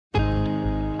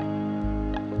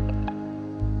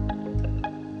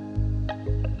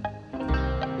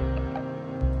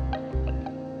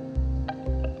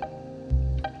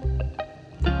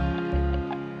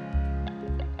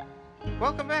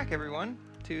Welcome back, everyone,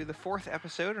 to the fourth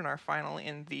episode and our final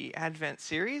in the Advent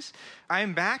series.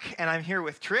 I'm back, and I'm here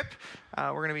with Trip.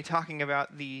 We're going to be talking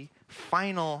about the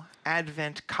final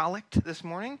Advent collect this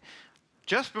morning,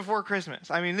 just before Christmas.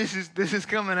 I mean, this is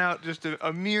coming out just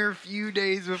a mere few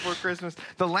days before Christmas.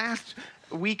 The last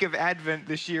week of Advent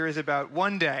this year is about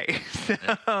one day.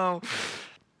 So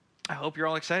I hope you're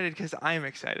all excited, because I am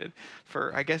excited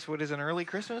for, I guess, what is an early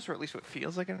Christmas, or at least what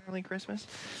feels like an early Christmas.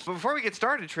 But before we get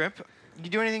started, Trip, you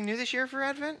do anything new this year for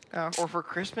Advent? Or for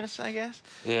Christmas, I guess?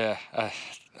 Yeah,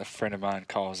 a friend of mine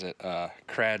calls it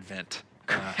Cradvent.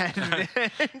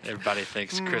 Everybody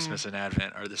thinks Christmas and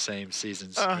Advent are the same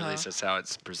seasons, or at least that's how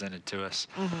it's presented to us.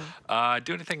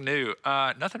 Do anything new?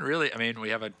 Nothing really. I mean, we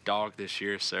have a dog this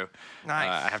year, so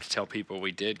Nice. I have to tell people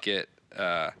we did get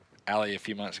Allie a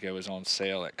few months ago was on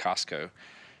sale at Costco.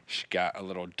 She got a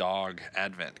little dog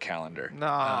Advent calendar.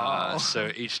 No.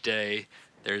 So each day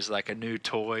there's like a new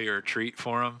toy or treat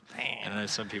for him. Man. And I know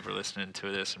some people are listening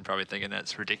to this and probably thinking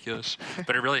that's ridiculous,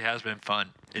 but it really has been fun.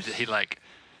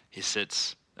 He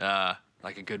sits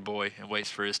like a good boy and waits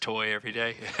for his toy every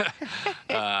day.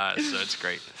 So it's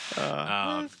great.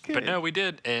 That's good. But no, we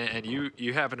did, and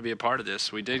you happen to be a part of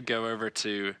this. We did go over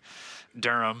to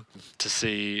Durham to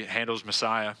see Handel's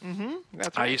Messiah.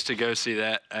 That's right. I used to go see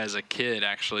that as a kid,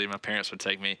 actually. My parents would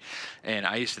take me, and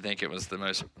I used to think it was the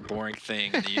most boring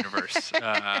thing in the universe.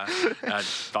 I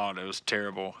thought it was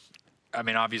terrible. I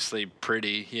mean, obviously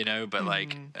pretty, but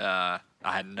I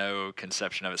had no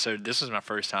conception of it. So this was my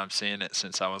first time seeing it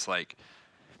since I was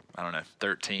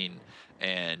 13.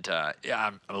 And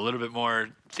I'm a little bit more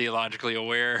theologically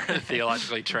aware,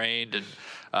 theologically trained, and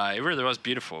it really was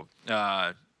beautiful.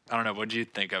 I don't know. What did you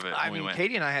think of it when we went?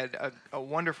 Katie and I had a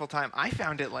wonderful time. I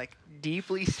found it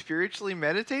deeply spiritually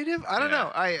meditative. I don't know.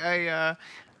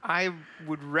 I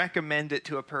would recommend it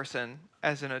to a person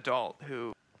as an adult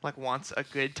who wants a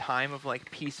good time of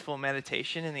peaceful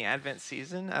meditation in the Advent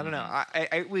season. I don't know.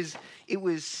 It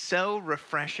was so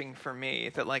refreshing for me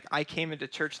that I came into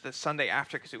church the Sunday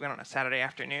after, because we went on a Saturday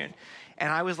afternoon,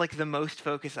 and I was the most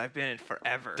focused I've been in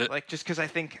forever. Just because I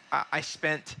think I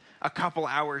spent a couple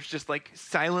hours just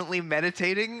silently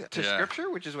meditating to Scripture,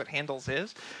 which is what Handel's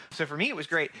is. So for me, it was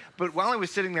great. But while I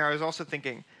was sitting there, I was also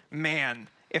thinking, man,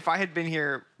 if I had been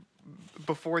here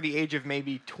before the age of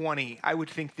maybe 20, I would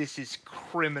think this is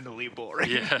criminally boring.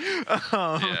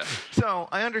 Yeah. So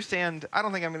I understand. I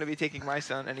don't think I'm going to be taking my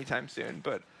son anytime soon.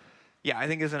 But yeah, I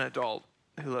think as an adult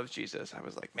who loves Jesus, I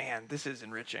was like, man, this is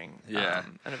enriching. Yeah.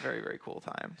 And a very, very cool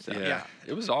time. So yeah.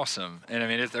 It was awesome. And I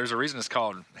mean, there's a reason it's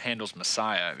called Handel's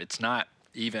Messiah. It's not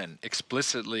even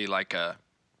explicitly like a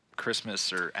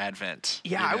Christmas or Advent.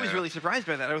 Yeah, I was really surprised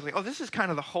by that. I was like, oh, this is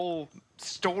kind of the whole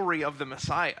story of the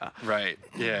Messiah. Right.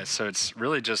 Yeah. So it's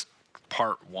really just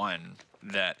part one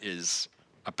that is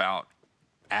about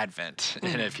Advent,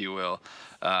 if you will.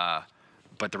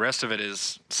 But the rest of it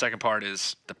is, second part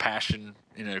is the passion,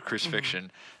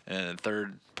 crucifixion, and the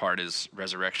third part is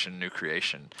resurrection, new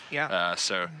creation. Yeah.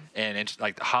 And it's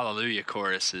the Hallelujah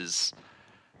chorus is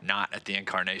not at the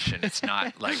incarnation. It's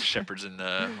not like shepherds in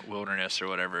the wilderness or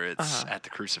whatever. It's at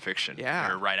the crucifixion,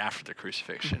 or right after the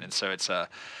crucifixion. And so it's so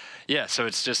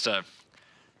it's just a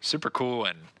super cool.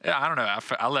 And I don't know.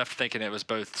 I left thinking it was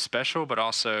both special, but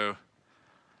also,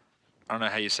 I don't know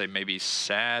how you say, maybe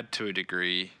sad to a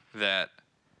degree, that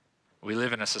we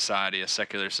live in a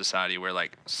secular society, where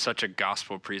such a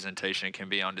gospel presentation can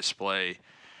be on display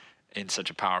in such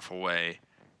a powerful way,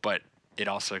 but it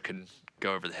also can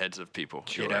go over the heads of people.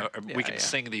 Sure. We can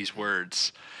sing these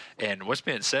words, and what's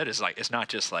being said is it's not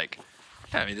just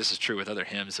I mean, this is true with other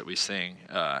hymns that we sing.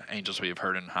 Angels we have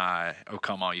heard on high, oh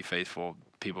come all you faithful,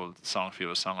 songs people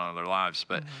have sung all their lives.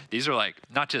 But these are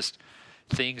not just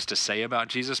things to say about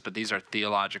Jesus, but these are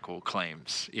theological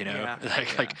claims,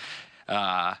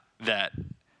 that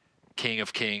King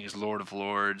of Kings, Lord of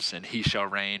Lords, and he shall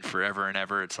reign forever and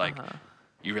ever. It's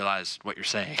you realize what you're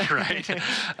saying, right?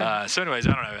 So anyways,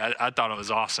 I don't know. I thought it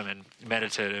was awesome and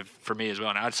meditative for me as well.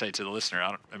 And I'd say to the listener,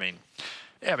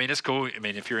 it's cool. I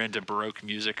mean, if you're into Baroque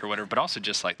music or whatever, but also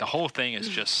just the whole thing is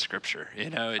just Scripture,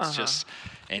 it's just,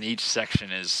 and each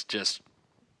section is just,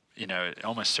 it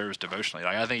almost serves devotionally.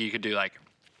 I think you could do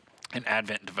an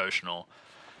Advent devotional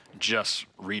just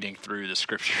reading through the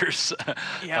Scriptures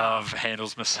of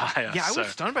Handel's Messiah. Yeah, I was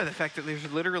stunned by the fact that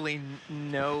there's literally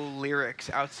no lyrics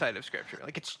outside of Scripture.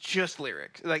 It's just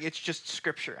lyrics. It's just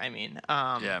Scripture, I mean.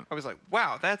 I was like,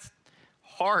 wow, that's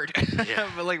hard,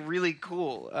 but like really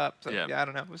cool. So I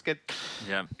don't know. It was good.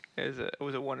 Yeah. It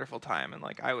was a wonderful time, and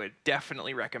like I would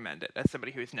definitely recommend it as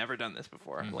somebody who's never done this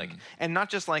before. Like, and not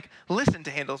just like listen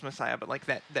to Handel's Messiah, but like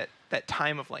that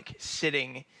time of like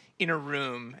sitting in a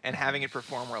room and having it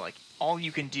perform, where like all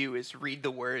you can do is read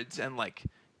the words and like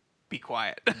be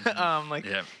quiet.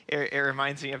 It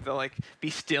reminds me of the like be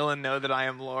still and know that I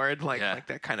am Lord. Like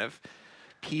that kind of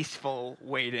peaceful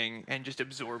waiting and just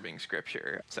absorbing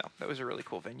scripture. So that was a really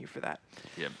cool venue for that.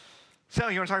 Yep. So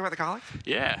you want to talk about the collect?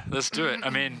 Yeah, let's do it.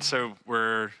 I mean, so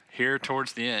we're here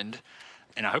towards the end,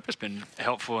 and I hope it's been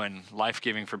helpful and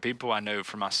life-giving for people. I know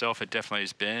for myself, it definitely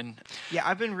has been. Yeah,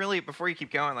 I've been really, before you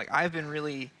keep going, like I've been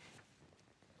really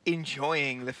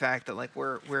enjoying the fact that like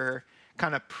we're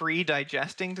kind of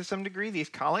pre-digesting to some degree these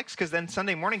collects, because then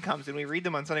Sunday morning comes and we read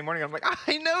them on Sunday morning. I'm like,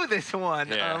 I know this one.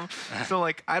 Yeah. So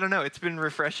like, I don't know. It's been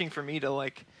refreshing for me to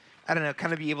like, I don't know,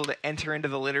 kind of be able to enter into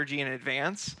the liturgy in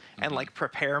advance and like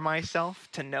prepare myself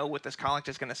to know what this collect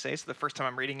is going to say. So the first time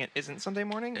I'm reading it isn't Sunday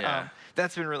morning. Yeah.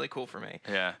 That's been really cool for me.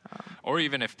 Yeah. Or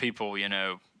even if people,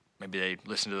 maybe they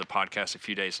listen to the podcast a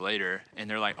few days later and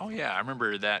they're like, oh yeah, I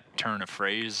remember that turn of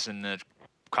phrase in the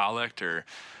collect, or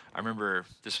I remember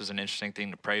this was an interesting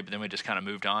thing to pray, but then we just kind of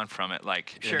moved on from it.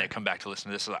 Like, and they come back to listen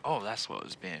to this, like, oh, that's what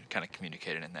was being kind of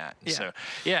communicated in that. And so,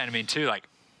 and I mean, too, like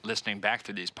listening back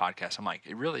through these podcasts, I'm like,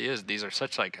 it really is. These are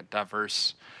such like a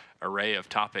diverse array of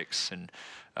topics. And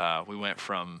we went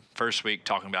from first week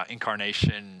talking about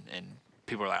incarnation, and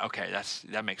people were like, okay,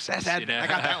 that makes sense. I got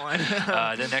that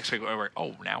one. Then next week,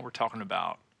 now we're talking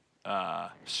about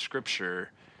scripture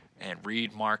and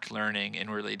read, mark, learning,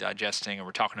 inwardly digesting, and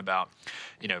we're talking about,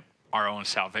 our own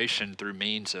salvation through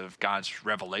means of God's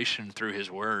revelation through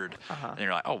His Word. And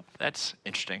you're like, oh, that's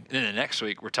interesting. And then the next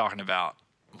week we're talking about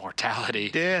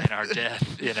mortality and our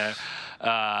death.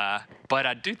 But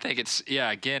I do think it's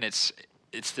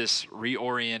this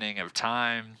reorienting of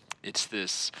time. It's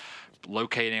this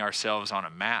locating ourselves on a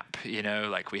map.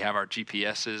 Like we have our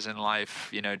GPSs in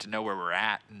life. To know where we're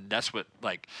at, and that's what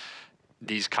like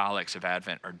these collects of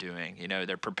Advent are doing.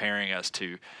 They're preparing us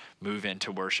to move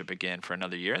into worship again for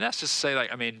another year. And that's just to say,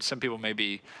 like, I mean, some people may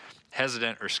be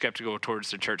hesitant or skeptical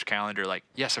towards the church calendar. Like,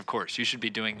 yes, of course, you should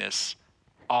be doing this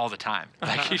all the time.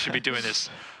 Like, you should be doing this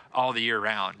all the year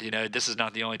round. This is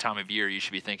not the only time of year you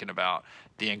should be thinking about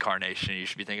the incarnation. You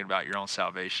should be thinking about your own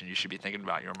salvation. You should be thinking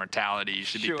about your mortality. You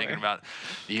should be thinking about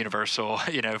the universal,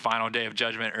 final day of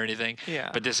judgment or anything. Yeah.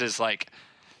 But this is like,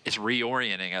 it's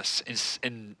reorienting us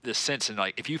in the sense, and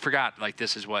like, if you forgot, like,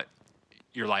 this is what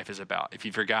your life is about. If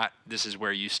you forgot, this is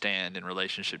where you stand in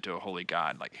relationship to a holy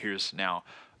God. Like, here's now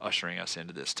ushering us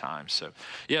into this time. So,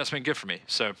 yeah, it's been good for me.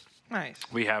 So, nice.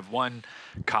 We have one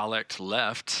collect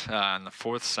left on the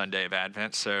fourth Sunday of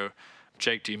Advent. So,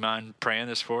 Jake, do you mind praying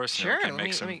this for us? Sure. And we can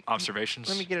make some observations.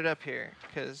 Let me get it up here,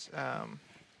 because I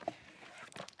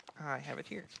have it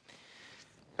here.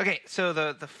 Okay, so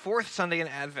the fourth Sunday in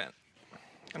Advent.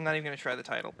 I'm not even going to try the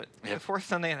title, but the fourth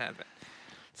Sunday in Advent.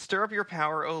 Stir up your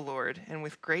power, O Lord, and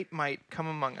with great might come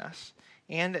among us.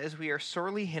 And as we are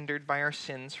sorely hindered by our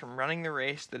sins from running the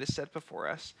race that is set before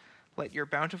us, let your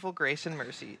bountiful grace and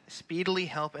mercy speedily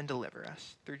help and deliver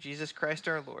us. Through Jesus Christ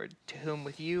our Lord, to whom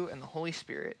with you and the Holy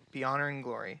Spirit be honor and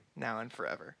glory, now and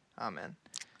forever. Amen.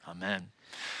 Amen.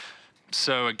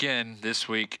 So again, this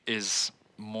week is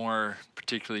more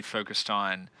particularly focused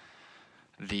on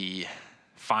the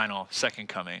final second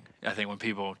coming. I think when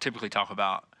people typically talk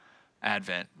about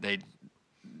Advent, the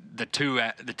two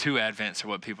Advents are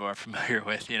what people are familiar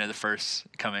with. The first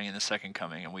coming and the second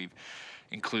coming, and we've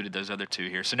included those other two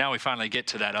here. So now we finally get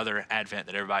to that other Advent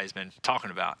that everybody's been talking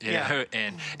about. You know?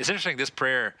 And it's interesting. This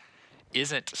prayer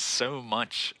isn't so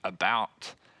much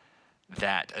about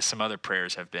that as some other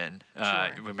prayers have been.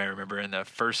 We may remember in the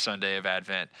first Sunday of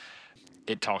Advent,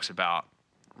 it talks about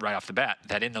right off the bat,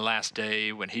 that in the last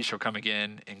day, when He shall come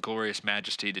again in glorious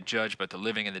majesty to judge both the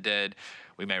living and the dead,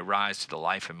 we may rise to the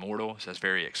life immortal. So that's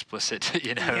very explicit,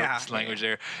 language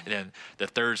there. And then the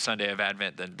third Sunday of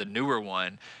Advent, the newer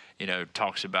one,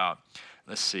 talks about,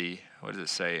 let's see, what does it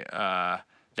say?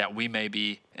 That we may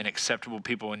be an acceptable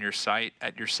people in your sight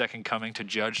at your second coming to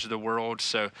judge the world.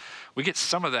 So we get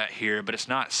some of that here, but it's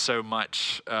not so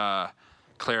much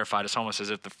clarified. It's almost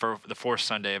as if the fourth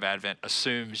Sunday of Advent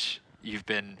assumes you've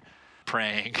been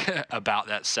praying about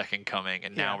that second coming,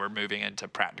 and now we're moving into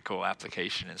practical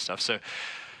application and stuff. So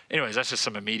anyways, that's just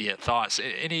some immediate thoughts.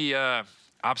 Any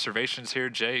observations here,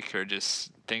 Jake, or just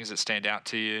things that stand out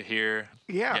to you here?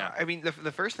 Yeah. I mean,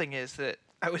 the first thing is that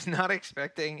I was not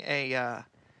expecting a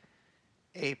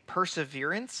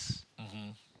perseverance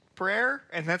prayer,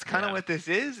 and that's kind of what this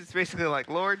is. It's basically like,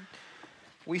 Lord,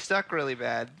 we suck really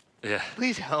bad. Yeah.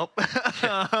 Please help.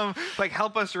 Like,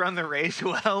 help us run the race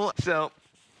well. So.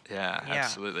 Yeah,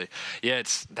 absolutely. Yeah,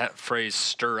 it's that phrase,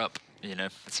 stir up.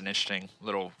 It's an interesting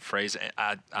little phrase.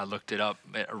 I looked it up.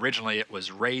 Originally, it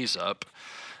was raise up.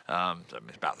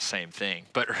 About the same thing,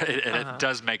 but it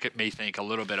does make me think a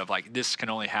little bit of like, this can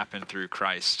only happen through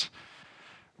Christ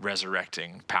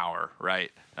resurrecting power,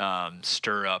 right?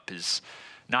 Stir up is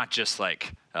not just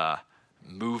like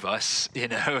move us,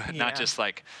 not just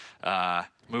like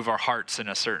move our hearts in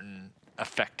a certain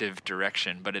effective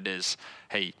direction, but it is,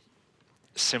 hey,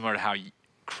 similar to how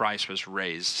Christ was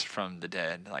raised from the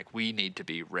dead, like we need to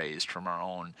be raised from our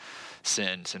own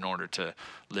sins in order to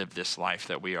live this life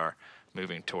that we are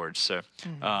moving towards. So,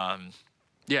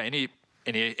 anything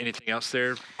else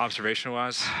there, observation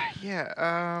wise?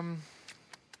 Yeah.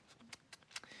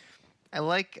 I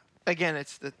like, again,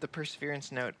 it's the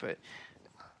perseverance note, but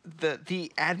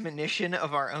the admonition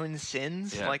of our own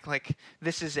sins. Yeah. Like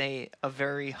this is a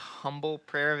very humble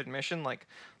prayer of admission. Like,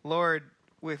 Lord,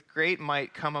 with great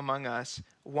might come among us.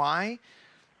 Why?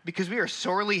 Because we are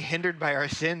sorely hindered by our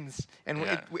sins, and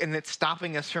it's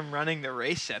stopping us from running the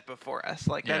race set before us.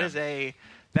 Like that is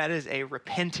a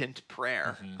repentant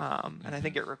prayer, and I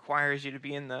think it requires you to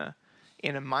be in a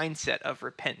mindset of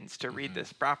repentance to read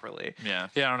this properly. Yeah.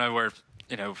 I don't know where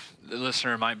the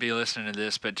listener might be listening to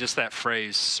this, but just that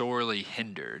phrase, sorely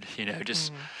hindered,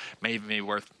 just made me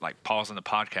worth like pausing the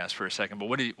podcast for a second. But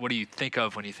what do you think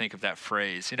of when you think of that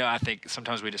phrase? I think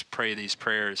sometimes we just pray these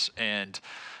prayers, and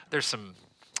there's some,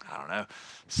 I don't know,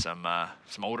 some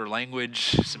older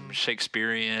language, some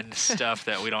Shakespearean stuff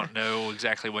that we don't know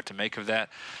exactly what to make of that.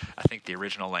 I think the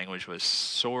original language was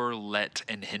sore let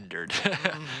and hindered.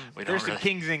 There's some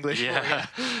King's English for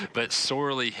you. But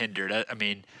sorely hindered. I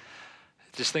mean,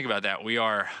 just think about that. We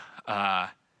are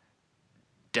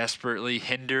desperately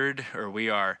hindered, or we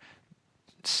are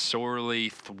sorely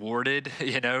thwarted.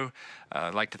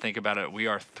 I like to think about it. We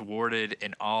are thwarted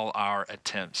in all our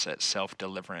attempts at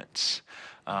self-deliverance.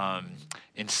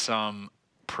 In some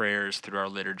prayers through our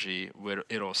liturgy,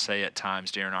 it'll say at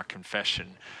times during our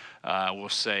confession, we'll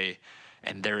say,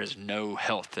 and there is no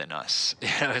health in us.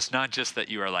 It's not just that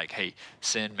you are like, hey,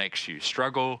 sin makes you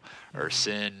struggle, or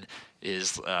sin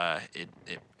is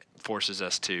it forces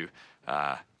us to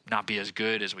not be as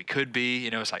good as we could be.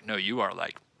 It's like, no, you are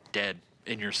like dead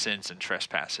in your sins and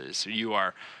trespasses. So you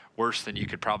are worse than you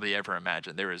could probably ever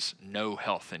imagine. There is no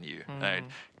health in you.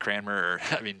 Cranmer,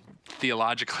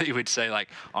 theologically, would say, like,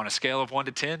 on a scale of 1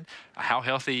 to 10, how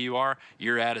healthy you are,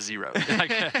 you're at a 0.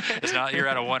 Like, it's not you're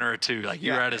at a 1 or a 2. Like,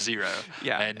 you're at a 0.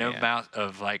 And no amount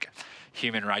of like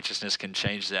human righteousness can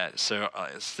change that. So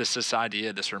it's this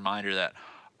idea, this reminder that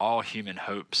all human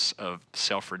hopes of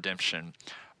self-redemption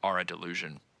are a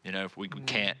delusion. We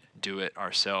can't do it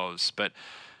ourselves. But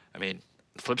the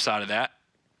flip side of that,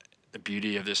 the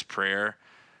beauty of this prayer,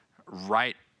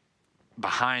 right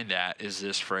behind that is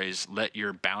this phrase, let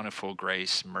your bountiful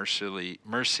grace let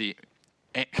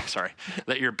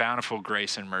your bountiful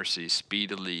grace and mercy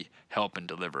speedily help and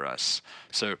deliver us.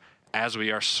 So as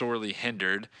we are sorely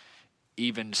hindered,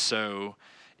 even so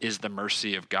is the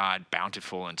mercy of God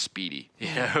bountiful and speedy.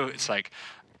 It's like,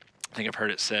 I think I've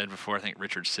heard it said before, I think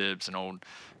Richard Sibbs, an old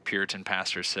Puritan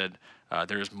pastor, said,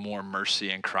 there is more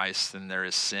mercy in Christ than there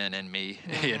is sin in me.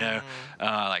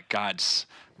 Like God's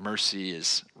mercy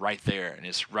is right there, and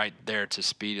it's right there to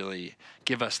speedily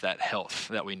give us that health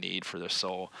that we need for the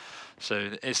soul.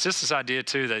 So it's just this idea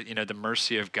too that, the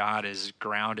mercy of God is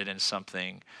grounded in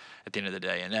something at the end of the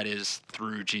day, and that is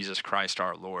through Jesus Christ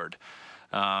our Lord.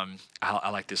 I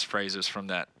like this phrase. It's from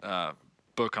that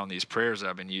book on these prayers that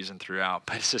I've been using throughout,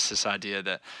 but it's just this idea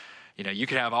that, you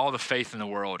could have all the faith in the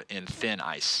world in thin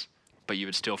ice, but you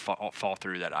would still fall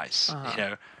through that ice,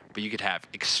 but you could have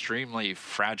extremely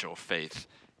fragile faith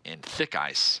in thick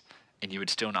ice, and you would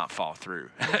still not fall through,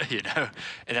 and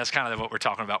that's kind of what we're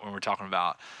talking about when we're talking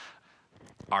about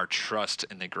our trust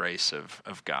in the grace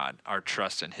of God, our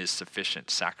trust in his sufficient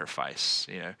sacrifice,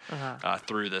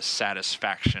 through the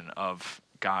satisfaction of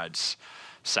God's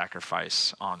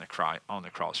sacrifice on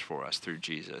the cross for us through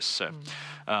Jesus. So,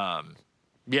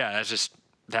 that's just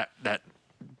that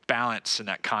balance and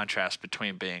that contrast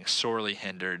between being sorely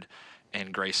hindered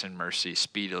and grace and mercy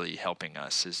speedily helping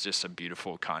us is just a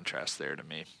beautiful contrast there to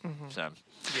me. So,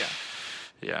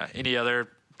 Any other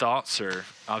thoughts or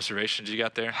observations you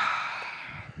got there?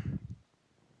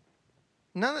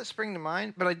 None that spring to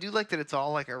mind, but I do like that it's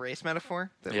all like a race metaphor.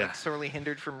 That like sorely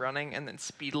hindered from running and then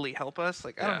speedily help us.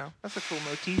 Like, I don't know. That's a cool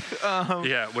motif. What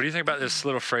do you think about this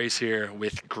little phrase here,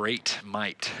 with great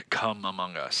might come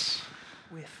among us?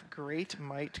 with great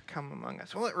might come among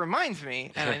us. Well, it reminds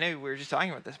me, and I know we were just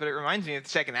talking about this, but it reminds me of the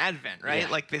second advent, right? Yeah.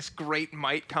 Like this great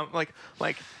might come,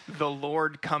 like the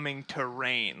Lord coming to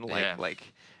reign, like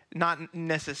not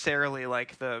necessarily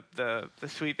like the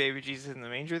sweet baby Jesus in the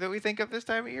manger that we think of this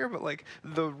time of year, but like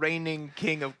the reigning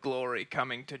King of glory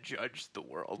coming to judge the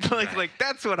world. Like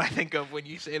that's what I think of when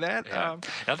you say that. Yeah.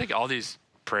 I think all these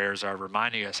prayers are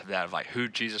reminding us of that, of like who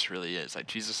Jesus really is. Like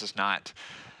Jesus is not.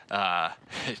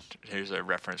 Here's a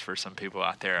reference for some people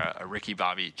out there, a Ricky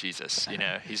Bobby Jesus. You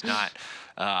know, he's not.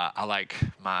 I like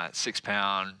my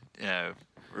 6-pound,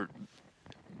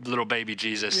 little baby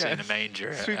Jesus in a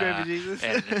manger. Sweet baby Jesus.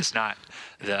 And it's not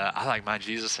I like my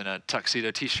Jesus in a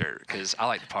tuxedo T-shirt because I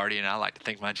like to party and I like to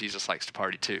think my Jesus likes to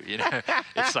party too. You know,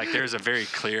 it's like there's a very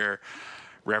clear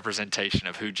representation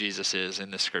of who Jesus is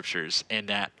in the scriptures, and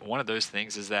that one of those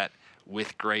things is that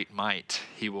with great might,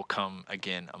 he will come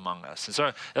again among us. And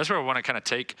so that's where I want to kind of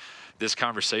take this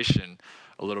conversation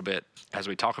a little bit as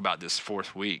we talk about this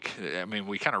fourth week. I mean,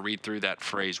 we kind of read through that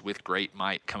phrase, with great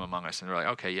might come among us, and they're like,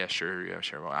 okay, yeah, sure.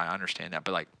 Well, I understand that.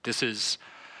 But like, this is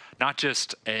not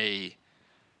just a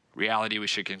reality we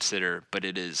should consider, but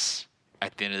it is,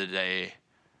 at the end of the day,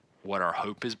 what our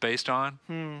hope is based on.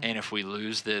 And if we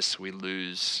lose this, we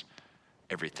lose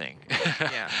everything.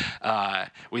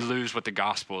 We lose what the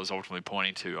gospel is ultimately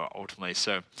pointing to ultimately.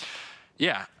 So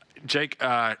yeah, Jake,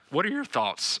 what are your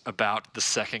thoughts about the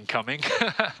second coming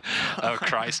of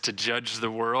Christ to judge the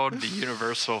world, the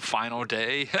universal final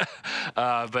day?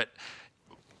 But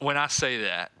when I say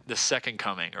that, the second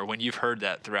coming, or when you've heard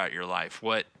that throughout your life,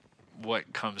 what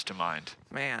comes to mind?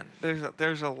 Man,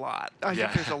 there's a lot. I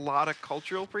think there's a lot of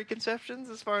cultural preconceptions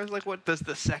as far as like what does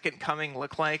the second coming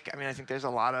look like. I mean, I think there's a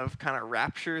lot of kind of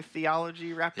rapture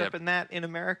theology wrapped up in that in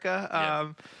America.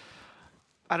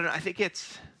 I don't know. I think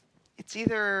it's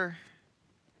either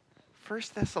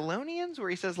First Thessalonians where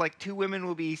he says like 2 women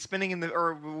will be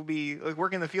will be like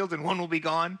working in the fields and one will be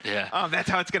gone. Yeah. That's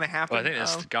how it's going to happen. Well, I think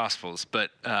that's the Gospels, but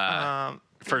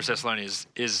First Thessalonians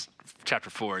is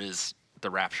chapter 4 is the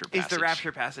rapture passage. Is the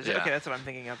rapture passage. Yeah. Okay, that's what I'm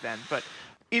thinking of then. But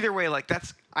either way, like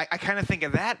I kind of think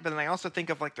of that, but then I also think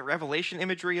of like the Revelation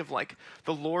imagery of like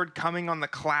the Lord coming on the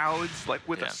clouds, like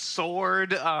with a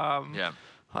sword. And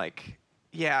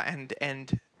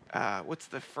what's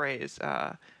the phrase?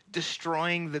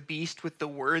 Destroying the beast with the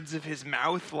words of his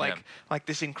mouth, like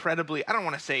this incredibly, I don't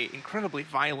want to say incredibly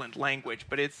violent language,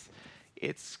 but it's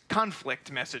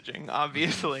conflict messaging,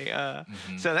 obviously.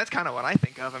 So that's kind of what I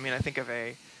think of. I mean, I think of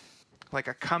a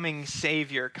coming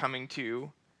savior coming to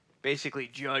basically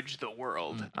judge the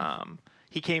world.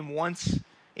 He came once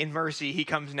in mercy, he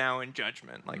comes now in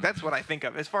judgment. Like that's what I think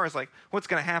of as far as like what's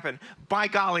going to happen. By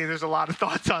golly, there's a lot of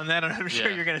thoughts on that, and I'm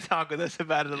sure you're going to talk with us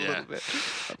about it a little bit.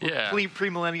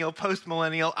 Premillennial,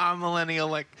 postmillennial, amillennial,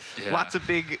 like lots of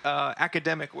big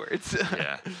academic words.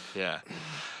 Yeah,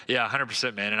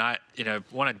 100%, man. And I,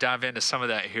 want to dive into some of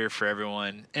that here for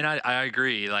everyone. And I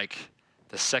agree. Like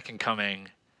the second coming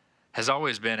has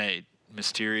always been a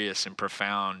mysterious and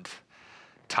profound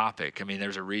topic. I mean,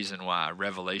 there's a reason why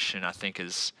Revelation, I think,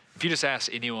 is, if you just ask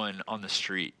anyone on the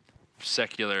street,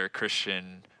 secular,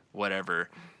 Christian, whatever,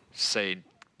 say,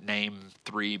 name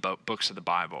 3 books of the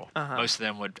Bible, most of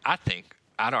them would,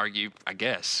 I'd argue, I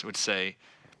guess, would say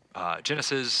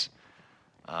Genesis,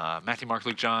 Matthew, Mark,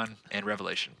 Luke, John, and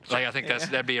Revelation. Like, I think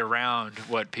that'd be around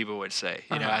what people would say.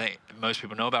 I think most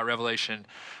people know about Revelation.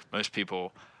 Most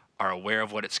people are aware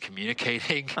of what it's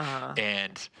communicating,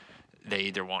 and they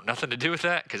either want nothing to do with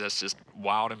that because that's just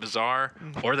wild and bizarre,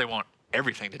 or they want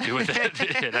everything to do with it.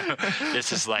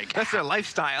 This is like that's their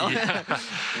lifestyle.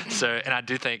 So, and I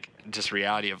do think just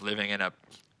reality of living in a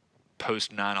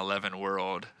post 9/11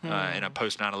 world, in a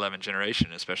post 9/11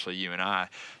 generation, especially you and I.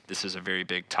 This is a very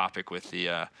big topic with the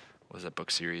what was that book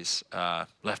series,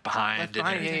 Left Behind, and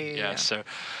everything. So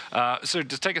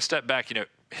just take a step back.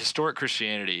 Historic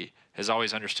Christianity has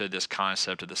always understood this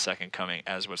concept of the second coming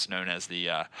as what's known as the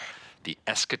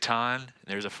eschaton.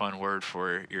 There's a fun word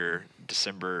for your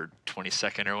December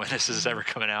 22nd or when this is ever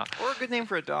coming out. Or a good name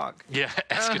for a dog. Yeah,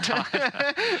 eschaton.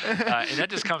 And that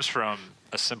just comes from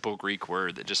a simple Greek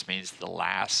word that just means the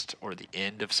last or the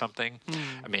end of something.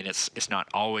 I mean, it's not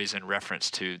always in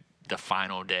reference to the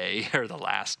final day or the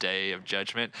last day of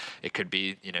judgment. It could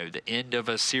be, the end of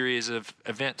a series of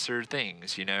events or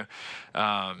things,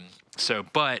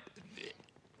 but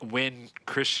when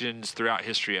Christians throughout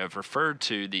history have referred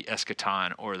to the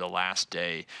eschaton or the last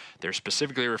day, they're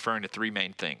specifically referring to 3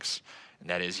 main things. And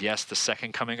that is, yes, the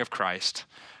second coming of Christ,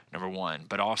 number 1,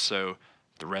 but also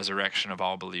the resurrection of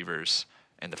all believers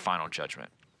and the final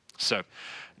judgment. So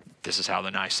this is how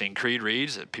the Nicene Creed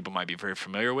reads, that people might be very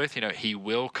familiar with. He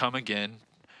will come again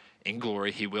in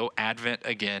glory. He will advent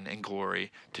again in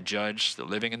glory to judge the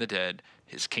living and the dead.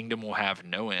 His kingdom will have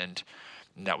no end,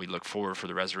 and that we look forward for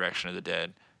the resurrection of the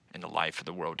dead and the life of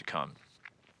the world to come.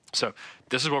 So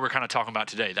this is what we're kind of talking about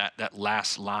today, that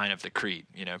last line of the creed,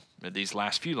 these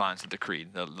last few lines of the creed,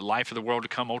 the life of the world to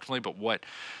come ultimately, but what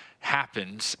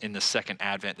happens in the second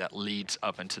advent that leads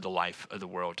up into the life of the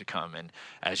world to come. And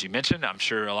as you mentioned, I'm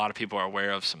sure a lot of people are aware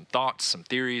of some thoughts, some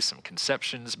theories, some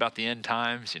conceptions about the end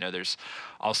times. There's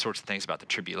all sorts of things about the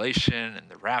tribulation and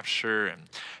the rapture and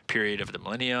period of the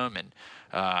millennium. And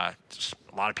just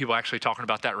a lot of people actually talking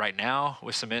about that right now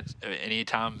with some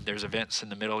anytime there's events in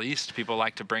the Middle East, people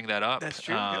like to bring that up. That's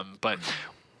true. But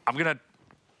I'm going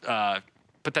to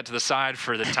put that to the side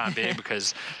for the time being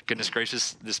because, goodness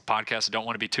gracious, this podcast, I don't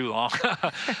want to be too long.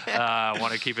 I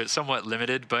want to keep it somewhat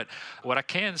limited. But what I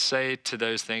can say to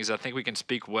those things, I think we can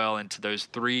speak well into those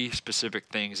three specific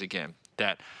things again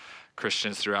that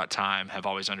Christians throughout time have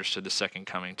always understood the second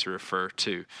coming to refer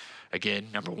to. Again,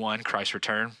 number one, Christ's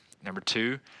return. Number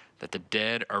two, that the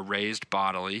dead are raised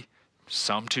bodily,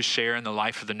 some to share in the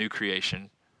life of the new creation,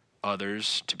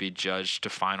 others to be judged to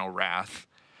final wrath.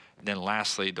 And then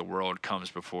lastly, the world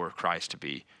comes before Christ to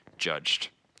be judged,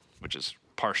 which is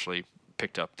partially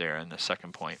picked up there in the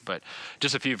second point. But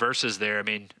just a few verses there.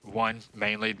 One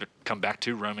mainly, but come back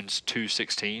to Romans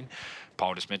 2:16.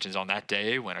 Paul just mentions on that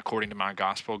day when, according to my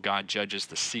gospel, God judges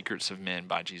the secrets of men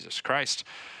by Jesus Christ.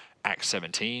 Acts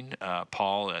 17,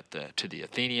 Paul to the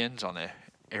Athenians on the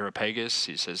Areopagus,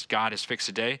 he says, God has fixed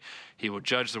a day. He will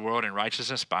judge the world in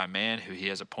righteousness by a man who he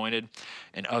has appointed.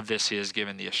 And of this he has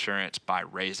given the assurance by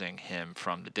raising him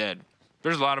from the dead.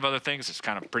 There's a lot of other things. It's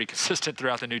kind of pretty consistent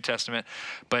throughout the New Testament.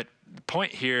 But the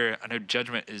point here, I know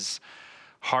judgment is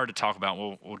hard to talk about.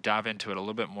 We'll dive into it a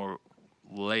little bit more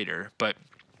later. But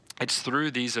it's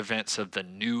through these events of the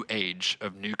new age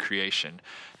of new creation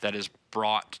that is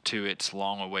brought to its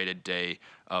long-awaited day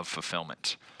of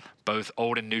fulfillment. Both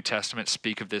Old and New Testament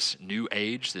speak of this new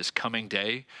age, this coming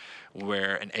day,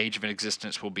 where an age of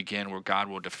existence will begin, where God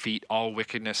will defeat all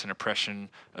wickedness and oppression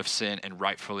of sin and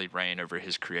rightfully reign over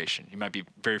his creation. You might be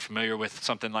very familiar with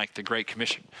something like the Great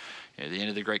Commission. At the end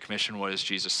of the Great Commission, what does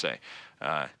Jesus say?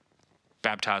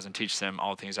 Baptize and teach them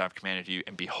all things I have commanded you,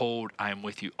 and behold, I am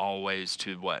with you always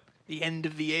to what? The end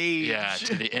of the age. Yeah,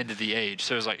 to the end of the age.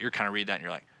 So it's like you're kind of read that and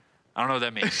you're like, I don't know what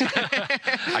that means.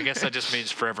 I guess that just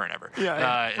means forever and ever.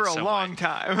 Yeah, for a long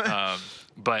time.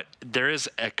 But there is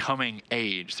a coming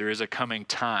age. There is a coming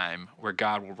time where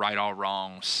God will right all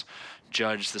wrongs,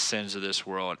 judge the sins of this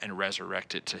world, and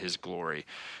resurrect it to his glory.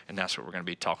 And that's what we're going to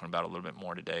be talking about a little bit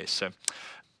more today. So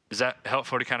is that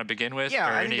helpful to kind of begin with? Yeah,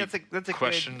 or I any think that's a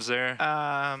questions good, there?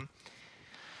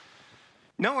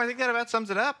 No, I think that about sums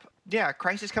it up. Yeah,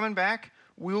 Christ is coming back.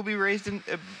 We will be raised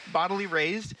bodily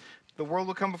raised. The world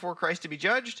will come before Christ to be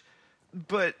judged.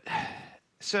 But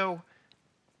so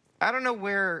I don't know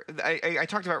where I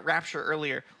talked about rapture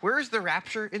earlier. Where is the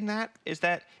rapture in that? Is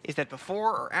that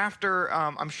before or after?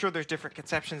 I'm sure there's different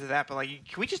conceptions of that, but can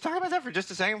we just talk about that for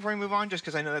just a second before we move on? Just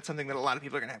because I know that's something that a lot of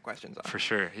people are going to have questions on. For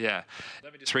sure, yeah.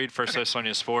 Let me just read 1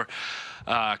 Thessalonians 4,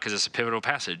 because it's a pivotal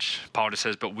passage. Paul just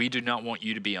says, "But we do not want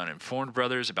you to be uninformed,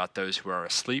 brothers, about those who are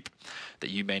asleep,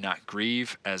 that you may not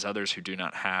grieve as others who do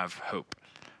not have hope.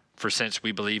 For since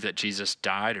we believe that Jesus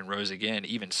died and rose again,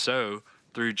 even so,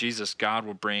 through Jesus, God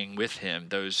will bring with him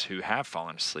those who have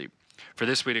fallen asleep. For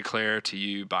this we declare to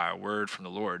you by a word from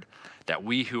the Lord, that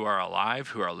we who are alive,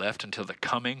 who are left until the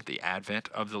coming, the advent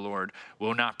of the Lord,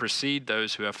 will not precede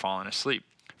those who have fallen asleep.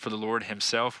 For the Lord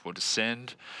himself will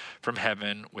descend from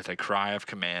heaven with a cry of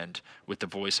command, with the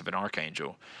voice of an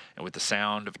archangel, and with the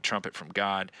sound of a trumpet from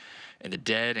God. And the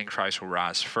dead in Christ will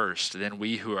rise first. Then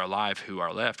we who are alive, who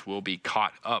are left, will be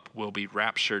caught up, will be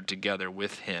raptured together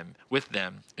with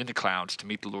them in the clouds to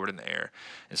meet the Lord in the air.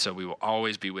 And so we will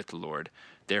always be with the Lord.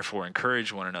 Therefore,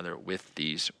 encourage one another with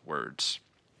these words."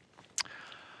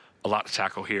 A lot to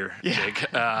tackle here, Jake.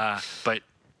 But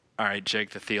all right, Jake,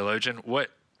 the theologian, when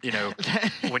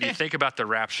you think about the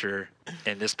rapture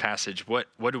in this passage, what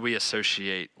do we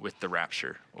associate with the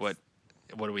rapture? What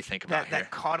do we think about here? That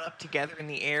caught up together in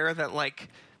the air, that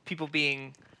people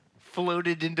being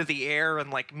floated into the air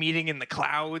and meeting in the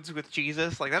clouds with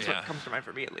Jesus. That's what comes to mind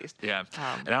for me, at least. Yeah.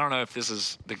 And I don't know if this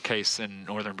is the case in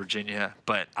Northern Virginia,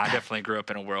 but I definitely grew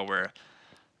up in a world where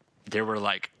there were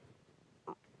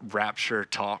rapture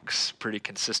talks pretty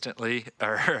consistently,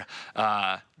 or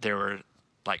there were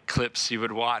clips you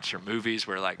would watch or movies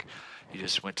where you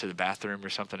just went to the bathroom or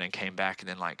something and came back and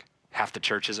then half the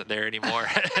church isn't there anymore.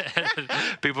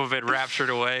 People have been raptured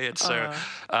away. And so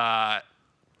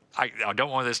I I don't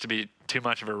want this to be too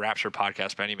much of a rapture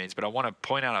podcast by any means, but I want to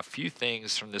point out a few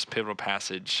things from this pivotal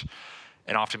passage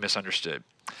and often misunderstood.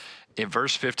 In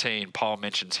verse 15, Paul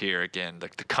mentions here again the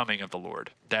coming of the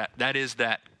Lord. That is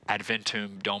that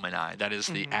Adventum Domini. That is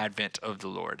the advent of the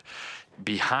Lord.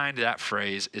 Behind that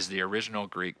phrase is the original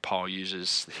Greek Paul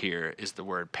uses here is the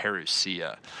word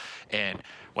parousia. And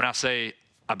when I say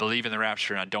I believe in the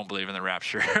rapture and I don't believe in the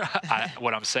rapture,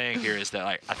 what I'm saying here is that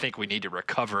I think we need to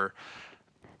recover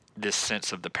this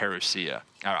sense of the parousia.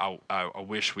 I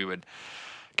wish we would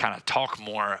kind of talk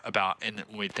more about, and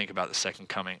when we think about the second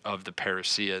coming of the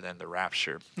parousia than the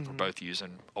rapture. We're both using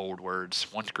old words.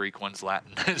 One's Greek, one's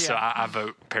Latin. So I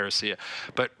vote parousia.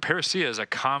 But parousia is a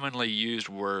commonly used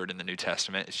word in the New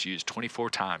Testament. It's used 24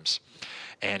 times.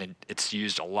 And it's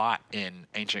used a lot in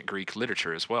ancient Greek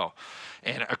literature as well.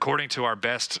 And according to our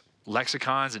best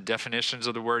lexicons and definitions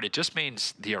of the word, it just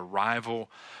means the arrival,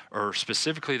 or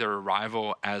specifically the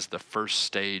arrival as the first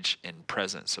stage in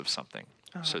presence of something.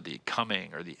 So the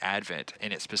coming or the advent,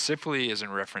 and it specifically is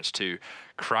in reference to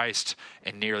Christ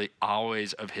and nearly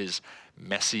always of his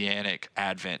messianic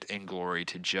advent in glory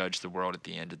to judge the world at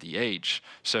the end of the age.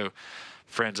 So,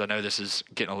 friends, I know this is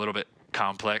getting a little bit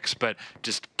complex, but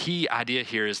just key idea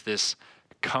here is this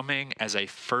coming as a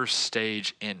first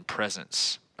stage in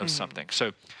presence of something.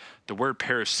 So the word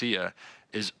parousia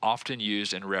is often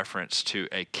used in reference to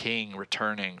a king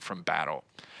returning from battle.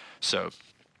 So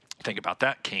think about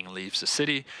that. King leaves the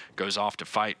city, goes off to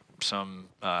fight some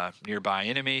nearby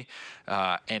enemy,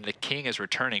 and the king is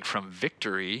returning from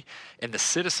victory, and the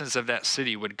citizens of that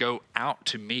city would go out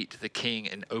to meet the king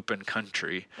in open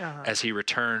country as he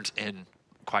returns in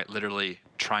quite literally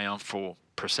triumphal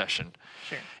procession.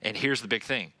 Sure. And here's the big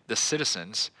thing. The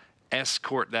citizens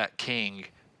escort that king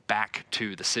back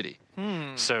to the city.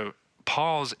 So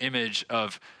Paul's image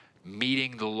of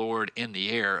meeting the Lord in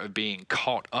the air, of being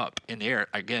caught up in the air.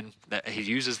 Again, that he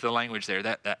uses the language there,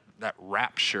 that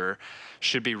rapture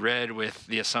should be read with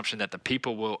the assumption that the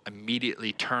people will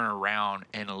immediately turn around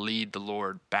and lead the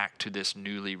Lord back to this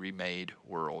newly remade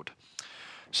world.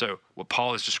 So what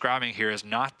Paul is describing here is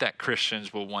not that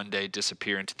Christians will one day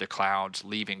disappear into the clouds,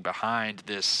 leaving behind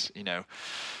this,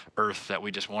 earth that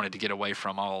we just wanted to get away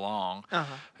from all along.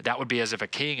 That would be as if a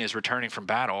king is returning from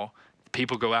battle,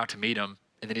 people go out to meet him,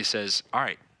 and then he says, all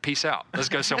right, peace out. Let's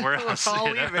go somewhere else.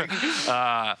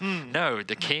 No,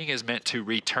 the king is meant to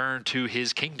return to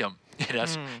his kingdom.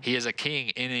 He is a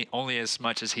king only as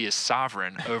much as he is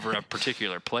sovereign over a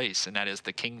particular place, and that is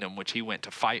the kingdom which he went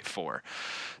to fight for.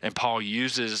 And Paul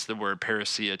uses the word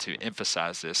parousia to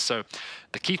emphasize this. So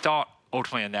the key thought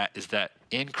ultimately in that is that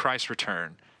in Christ's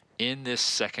return, in this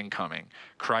second coming,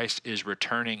 Christ is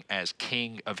returning as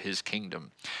king of his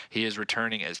kingdom. He is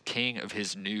returning as king of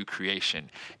his new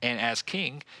creation. And as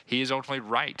king, he is ultimately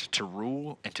right to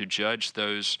rule and to judge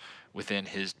those within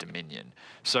his dominion.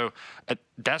 So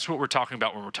that's what we're talking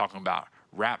about when we're talking about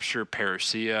rapture,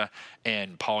 parousia,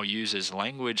 and Paul uses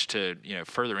language to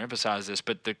further emphasize this.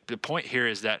 But the point here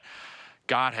is that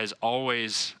God has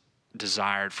always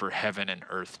desired for heaven and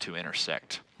earth to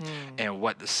intersect. And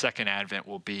what the second advent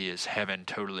will be is heaven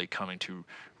totally coming to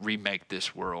remake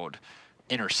this world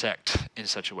intersect in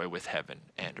such a way with heaven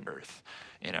and earth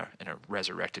in a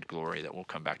resurrected glory that we'll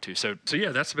come back to. So yeah,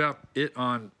 that's about it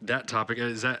on that topic.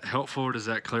 Is that helpful? Does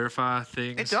that clarify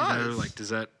things? It does. Does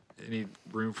that any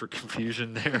room for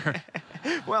confusion there?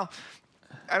 Well,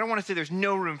 I don't want to say there's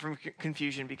no room for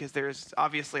confusion, because there's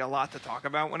obviously a lot to talk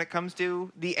about when it comes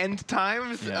to the end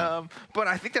times. Yeah. But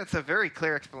I think that's a very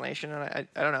clear explanation, and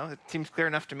I don't know, it seems clear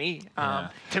enough to me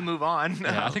to move on.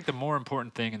 Yeah, I think the more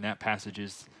important thing in that passage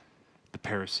is the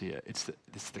parousia.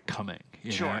 It's the coming.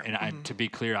 Sure. And to be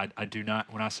clear, I do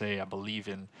not, when I say I believe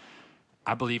in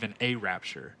a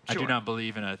rapture. Sure. I do not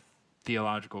believe in a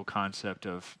theological concept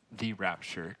of the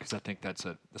rapture, because I think that's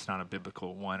not a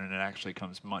biblical one, and it actually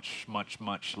comes much, much,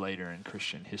 much later in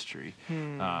Christian history.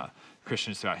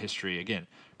 Christians throughout history, again,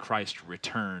 Christ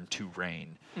returned to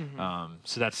reign.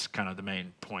 So that's kind of the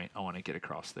main point I want to get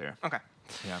across there. Okay.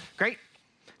 Yeah. Great.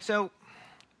 So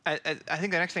I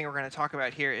think the next thing we're going to talk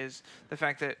about here is the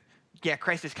fact that,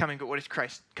 Christ is coming, but what is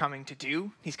Christ coming to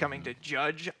do? He's coming to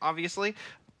judge, obviously.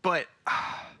 But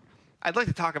I'd like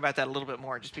to talk about that a little bit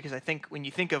more, just because I think when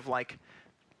you think of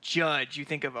judge, you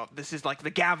think of this is like the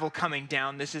gavel coming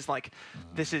down. This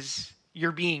is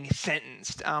you're being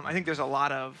sentenced. I think there's a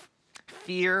lot of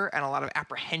fear and a lot of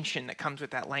apprehension that comes with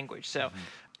that language. So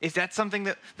is that something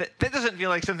that doesn't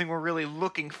feel like something we're really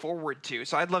looking forward to?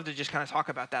 So I'd love to just kind of talk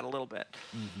about that a little bit.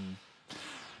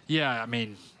 Yeah, I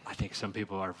mean, I think some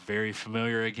people are very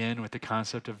familiar again with the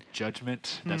concept of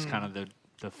judgment. That's kind of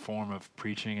the form of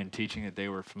preaching and teaching that they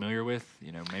were familiar with.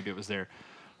 You know, maybe it was their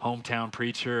hometown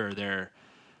preacher or their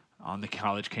on the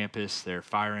college campus, their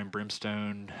fire and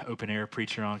brimstone open air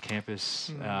preacher on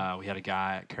campus. We had a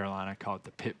guy at Carolina called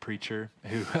the pit preacher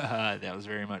who that was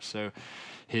very much so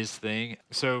his thing.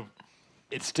 So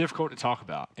it's difficult to talk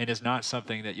about, and it's not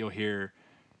something that you'll hear.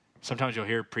 Sometimes you'll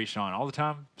hear preached on all the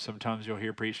time. Sometimes you'll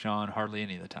hear preached on hardly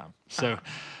any of the time. So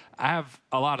I have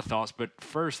a lot of thoughts, but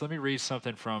first let me read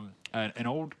something from an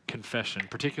old confession,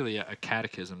 particularly a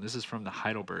catechism. This is from the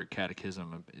Heidelberg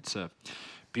Catechism. It's a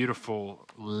beautiful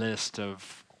list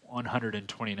of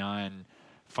 129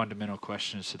 fundamental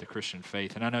questions to the Christian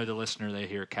faith. And I know the listener, they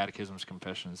hear catechisms,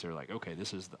 confessions, they're like, okay,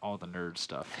 this is all the nerd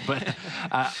stuff. But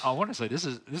I want to say this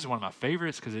is one of my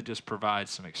favorites because it just provides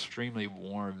some extremely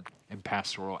warm and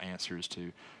pastoral answers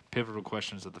to pivotal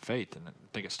questions of the faith. And I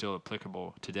think it's still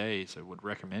applicable today, so I would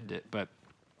recommend it. But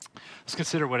let's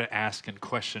consider what it asks in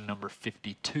question number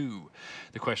 52.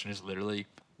 The question is literally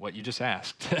what you just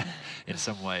asked in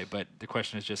some way. But the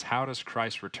question is just, how does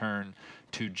Christ return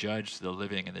to judge the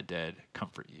living and the dead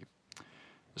comfort you?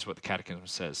 This is what the Catechism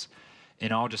says.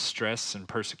 In all distress and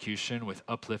persecution, with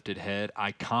uplifted head,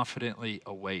 I confidently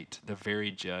await the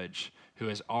very judge who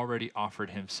has already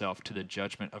offered himself to the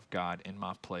judgment of God in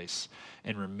my place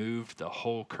and removed the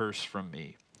whole curse from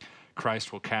me.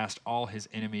 Christ will cast all his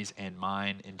enemies and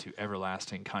mine into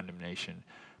everlasting condemnation,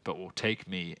 but will take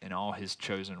me and all his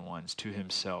chosen ones to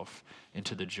himself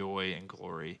into the joy and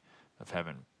glory of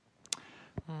heaven.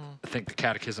 I think the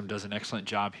Catechism does an excellent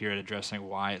job here at addressing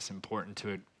why it's important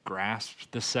to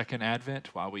grasp the second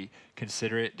advent, why we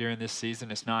consider it during this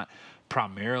season. It's not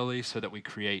primarily so that we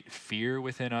create fear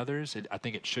within others. I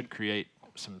think it should create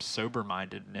some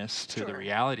sober-mindedness to the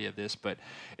reality of this, but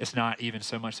it's not even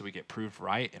so much that we get proved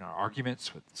right in our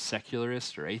arguments with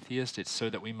secularists or atheists. It's so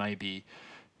that we may be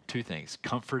two things: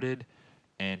 comforted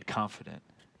and confident.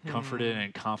 Comforted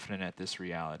and confident at this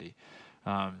reality.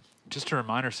 Just to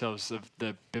remind ourselves of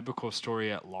the biblical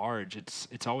story at large,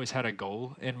 it's always had a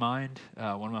goal in mind.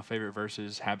 One of my favorite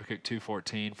verses, Habakkuk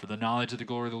 2:14, for the knowledge of the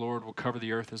glory of the Lord will cover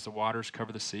the earth as the waters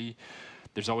cover the sea.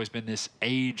 There's always been this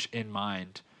age in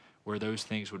mind where those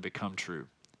things would become true.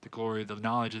 The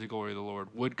knowledge of the glory of the Lord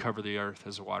would cover the earth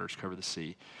as the waters cover the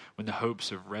sea, when the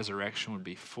hopes of resurrection would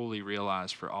be fully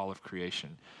realized for all of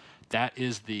creation. That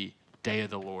is the day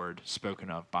of the Lord spoken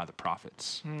of by the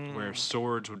prophets, where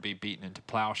swords would be beaten into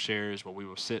plowshares, where we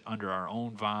will sit under our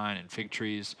own vine and fig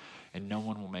trees, and no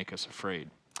one will make us afraid,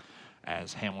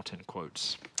 as Hamilton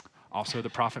quotes. Also the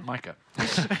prophet Micah.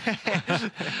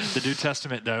 The New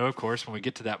Testament, though, of course, when we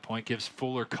get to that point, gives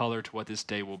fuller color to what this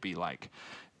day will be like.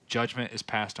 Judgment is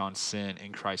passed on sin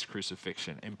in Christ's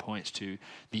crucifixion and points to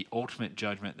the ultimate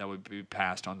judgment that would be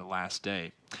passed on the last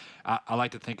day. I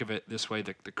like to think of it this way: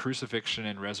 the crucifixion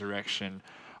and resurrection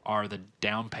are the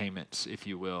down payments, if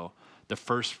you will, the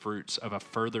first fruits of a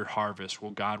further harvest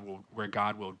where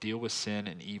God will deal with sin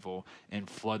and evil and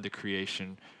flood the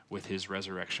creation with his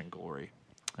resurrection glory.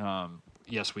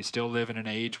 Yes, we still live in an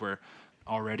age where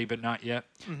already, but not yet.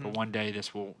 But one day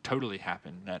this will totally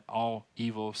happen, that all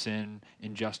evil, sin,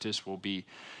 injustice will be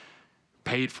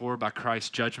paid for by Christ's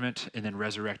judgment and then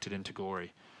resurrected into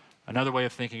glory. Another way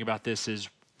of thinking about this is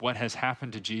what has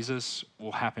happened to Jesus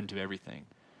will happen to everything.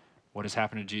 What has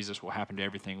happened to Jesus will happen to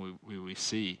everything we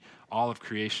see. All of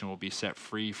creation will be set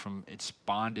free from its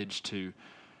bondage to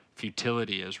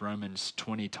futility, as Romans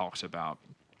 20 talks about,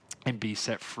 and be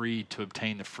set free to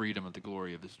obtain the freedom of the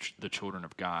glory of the children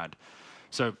of God.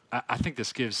 So I think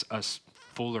this gives us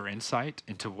fuller insight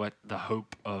into what the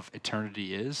hope of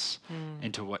eternity is,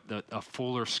 into what a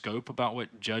fuller scope about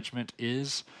what judgment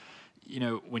is. You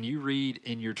know, when you read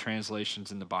in your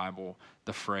translations in the Bible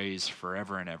the phrase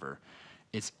forever and ever,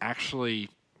 it's actually,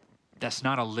 that's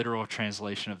not a literal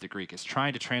translation of the Greek. It's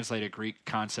trying to translate a Greek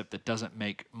concept that doesn't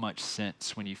make much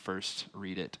sense when you first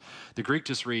read it. The Greek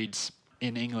just reads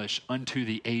in English, unto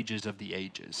the ages of the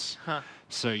ages.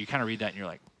 So you kind of read that and you're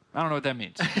like, I don't know what that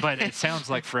means, but it sounds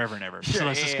like forever and ever. So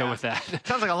let's just go with that.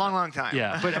 Sounds like a long, long time.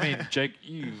 Yeah, but I mean, Jake,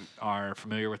 you are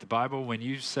familiar with the Bible. When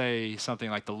you say something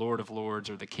like the Lord of Lords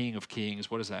or the King of Kings,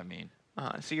 what does that mean?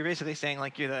 So you're basically saying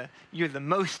like you're the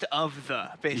most of the,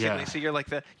 basically. Yeah. So you're like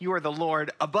you are the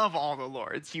Lord above all the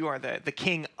lords. You are the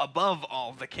king above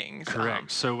all the kings.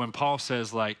 Correct. So when Paul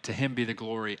says like, to him be the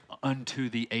glory unto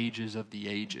the ages of the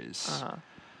ages,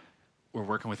 we're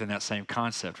working within that same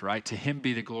concept, right? To him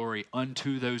be the glory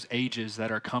unto those ages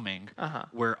that are coming,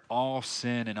 where all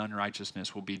sin and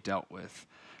unrighteousness will be dealt with.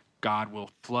 God will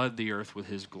flood the earth with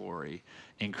his glory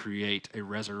and create a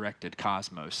resurrected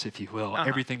cosmos, if you will.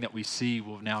 Everything that we see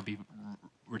will now be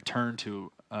returned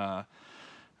to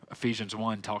Ephesians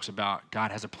 1 talks about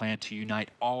God has a plan to unite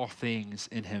all things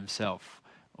in himself.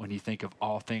 When you think of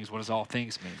all things, what does all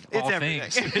things mean? It's all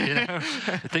everything.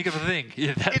 things. Think of a thing.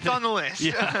 It's on the list.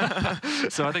 Yeah.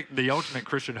 So I think the ultimate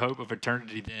Christian hope of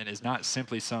eternity then is not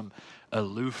simply some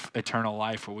aloof eternal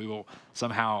life where we will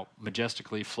somehow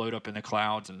majestically float up in the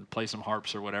clouds and play some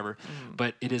harps or whatever,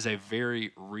 but it is a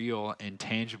very real and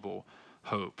tangible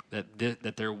hope that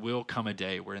that there will come a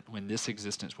day when this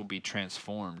existence will be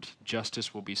transformed,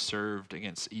 justice will be served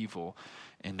against evil,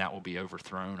 and that will be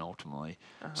overthrown ultimately.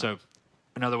 So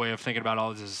another way of thinking about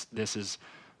all this is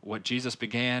what Jesus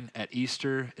began at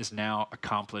Easter is now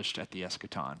accomplished at the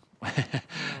eschaton.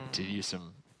 To use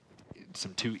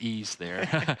some two E's there.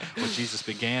 What Jesus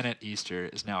began at Easter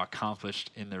is now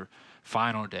accomplished in the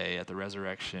final day at the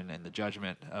resurrection and the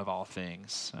judgment of all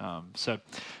things. So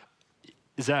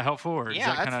is that helpful, or does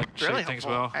that kind of shape things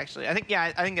well? Actually, I think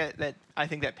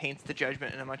that paints the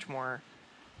judgment in a much more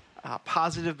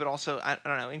positive, but also I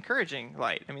don't know, encouraging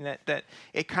light. I mean that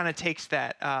it kind of takes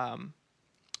that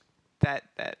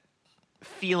that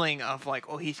feeling of like,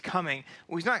 oh, he's coming.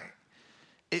 Well, he's not.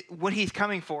 What he's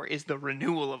coming for is the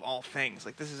renewal of all things.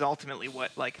 Like, this is ultimately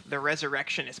what like the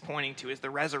resurrection is pointing to, is the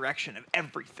resurrection of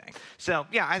everything. So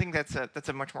yeah, I think that's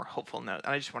a much more hopeful note.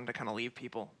 I just wanted to kind of leave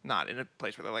people not in a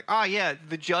place where they're like, oh yeah,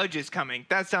 the judge is coming.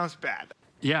 That sounds bad.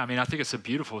 Yeah, I mean, I think it's a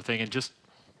beautiful thing, and just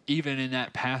even in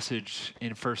that passage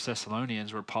in 1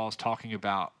 Thessalonians where Paul's talking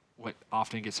about what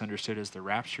often gets understood as the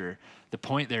rapture, the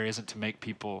point there isn't to make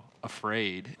people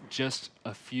afraid. Just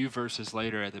a few verses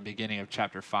later at the beginning of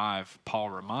chapter 5, Paul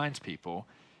reminds people,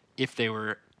 if they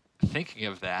were thinking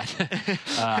of that,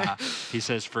 he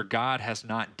says, "For God has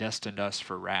not destined us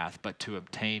for wrath, but to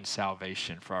obtain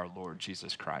salvation for our Lord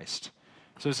Jesus Christ."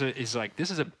 So it's like, this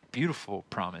is a beautiful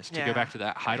promise. To go back to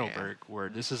that Heidelberg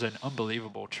word, this is an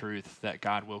unbelievable truth that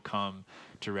God will come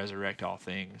to resurrect all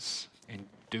things and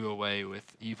do away with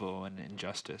evil and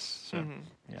injustice. So,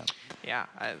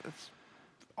 that's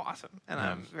awesome, and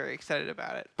I'm very excited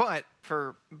about it. But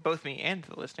for both me and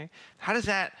the listening, how does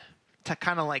that, to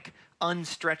kind of like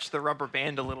unstretch the rubber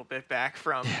band a little bit back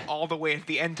from all the way at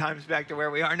the end times back to where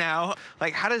we are now,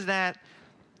 like how does that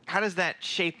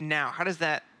shape now? How does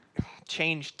that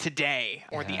change today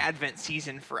or the Advent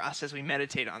season for us as we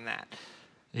meditate on that?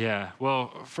 Yeah.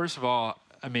 Well, first of all,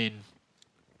 I mean,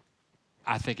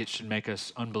 I think it should make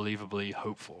us unbelievably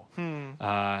hopeful.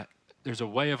 There's a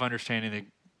way of understanding the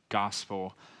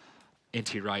gospel.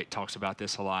 N.T. Wright talks about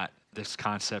this a lot. This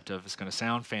concept of, it's going to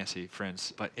sound fancy,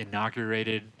 friends, but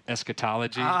inaugurated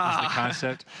eschatology is the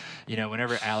concept. You know,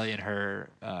 whenever Allie and her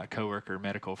coworker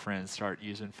medical friends start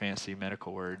using fancy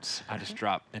medical words, I just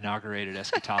drop inaugurated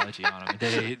eschatology on them.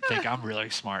 They think I'm really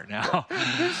smart now.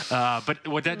 But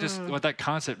what that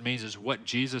concept means is what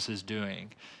Jesus is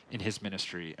doing in his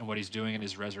ministry and what he's doing in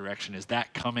his resurrection is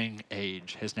that coming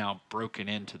age has now broken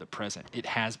into the present. It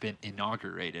has been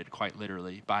inaugurated, quite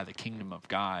literally, by the kingdom of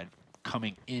God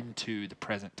coming into the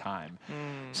present time.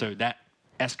 So that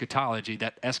eschatology,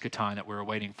 that eschaton that we're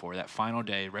waiting for, that final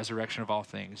day, resurrection of all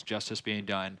things, justice being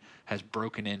done, has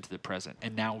broken into the present.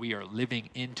 And now we are living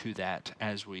into that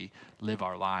as we live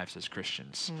our lives as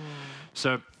Christians.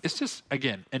 So it's just,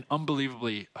 again, an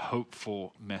unbelievably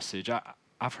hopeful message.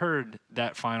 I've heard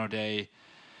that final day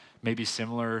maybe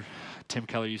similar. Tim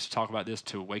Keller used to talk about this,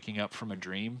 to waking up from a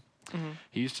dream.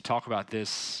 He used to talk about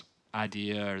this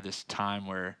idea or this time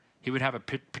where he would have a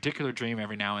particular dream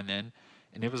every now and then,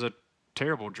 and it was a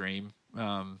terrible dream.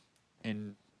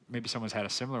 And maybe someone's had a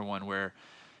similar one where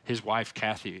his wife,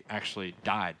 Kathy, actually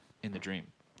died in the dream.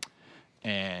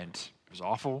 And it was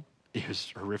awful. He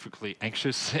was horrifically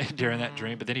anxious during that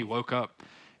dream, but then he woke up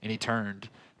and he turned,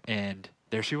 and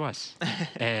there she was.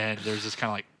 And there's this kind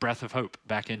of like breath of hope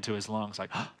back into his lungs, like,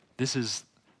 oh, this is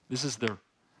the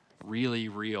really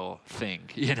real thing,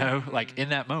 you know? Like in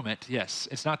that moment, yes,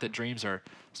 it's not that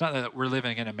it's not that we're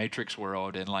living in a matrix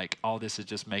world and like all this is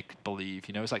just make believe,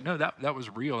 you know? It's like, no, that was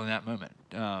real in that moment.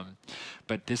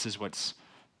 But this is what's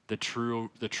the true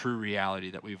reality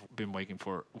that we've been waiting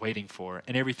for,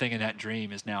 and everything in that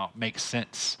dream is now makes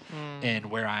sense in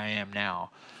where I am now.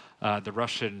 The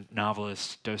Russian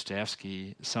novelist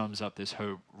Dostoevsky sums up this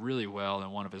hope really well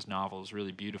in one of his novels,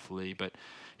 really beautifully, but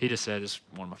he just said, it's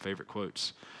one of my favorite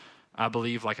quotes, "I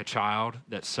believe like a child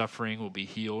that suffering will be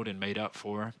healed and made up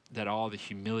for, that all the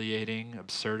humiliating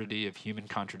absurdity of human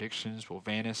contradictions will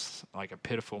vanish like a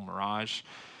pitiful mirage,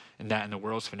 and that in the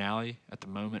world's finale, at the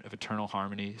moment of eternal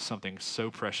harmony, something so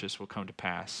precious will come to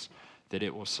pass that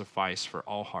it will suffice for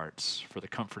all hearts, for the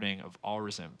comforting of all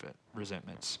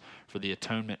resentments, for the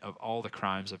atonement of all the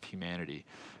crimes of humanity,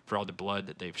 for all the blood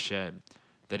that they've shed,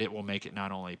 that it will make it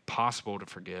not only possible to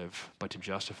forgive, but to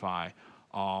justify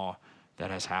all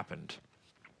that has happened.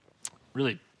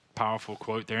 Really powerful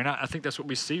quote there. And I think that's what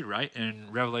we see, right, in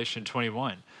Revelation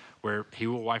 21, where he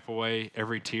will wipe away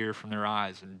every tear from their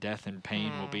eyes, and death and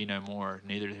pain will be no more.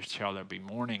 Neither shall there be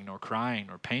mourning, nor crying,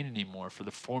 nor pain anymore, for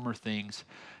the former things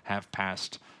have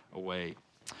passed away.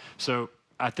 So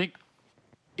I think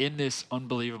in this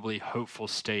unbelievably hopeful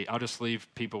state, I'll just leave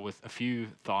people with a few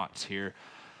thoughts here.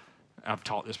 I've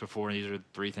taught this before, and these are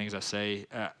 3 things I say.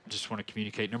 Just want to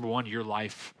communicate. Number 1, your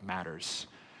life matters.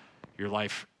 Your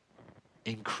life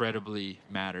incredibly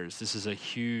matters. This is a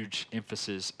huge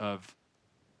emphasis of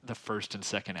the first and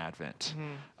second advent,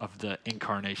 of the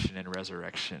incarnation and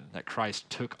resurrection, that Christ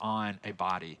took on a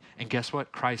body. And guess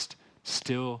what? Christ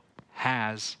still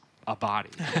has a body.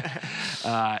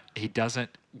 He doesn't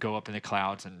go up in the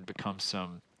clouds and become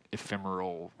some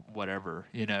ephemeral whatever.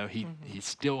 He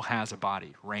still has a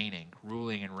body, reigning,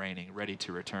 ruling and reigning, ready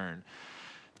to return.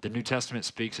 The New Testament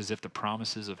speaks as if the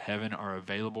promises of heaven are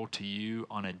available to you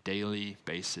on a daily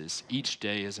basis. Each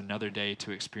day is another day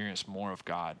to experience more of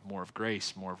God, more of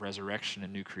grace, more of resurrection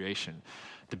and new creation.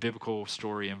 The biblical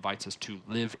story invites us to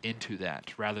live into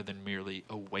that rather than merely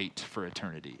await for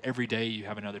eternity. Every day you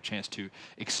have another chance to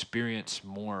experience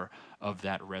more of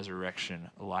that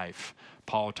resurrection life.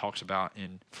 Paul talks about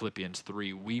in Philippians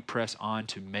 3, we press on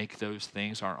to make those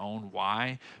things our own.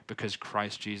 Why? Because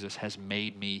Christ Jesus has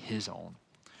made me his own.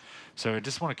 So I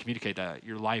just want to communicate that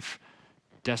your life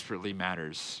desperately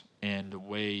matters, and the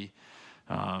way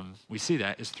we see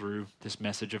that is through this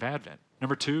message of Advent.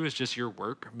 Number 2 is just your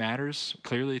work matters.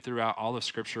 Clearly, throughout all of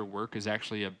Scripture, work is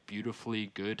actually a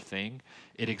beautifully good thing.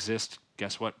 It exists,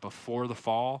 guess what, before the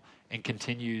fall, and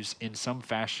continues in some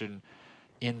fashion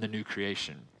in the new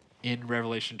creation. In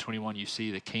Revelation 21, you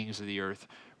see the kings of the earth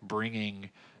bringing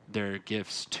their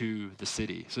gifts to the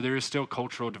city. So there is still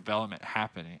cultural development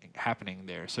happening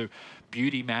there. So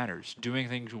beauty matters. Doing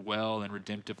things well and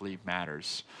redemptively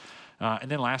matters.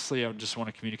 And then lastly, I just want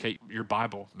to communicate your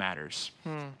Bible matters.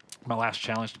 My last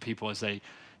challenge to people as they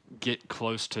get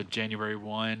close to January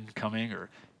 1 coming, or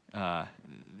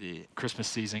the Christmas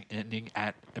season ending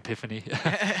at Epiphany,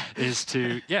 is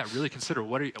to really consider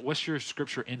what's your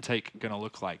scripture intake going to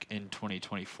look like in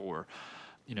 2024.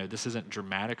 This isn't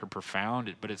dramatic or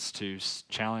profound, but it's to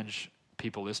challenge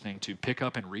people listening to pick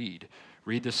up and read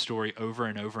this story over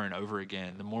and over and over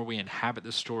again. The more we inhabit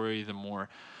the story, the more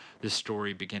this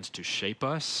story begins to shape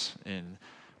us, and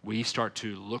we start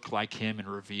to look like him and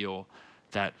reveal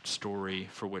that story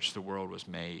for which the world was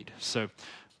made. So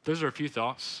those are a few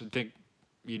thoughts. I think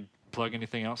you'd plug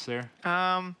anything else there?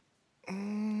 I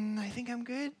think I'm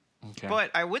good. Okay.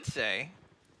 But I would say,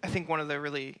 I think one of the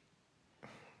really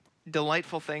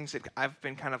delightful things that I've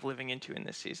been kind of living into in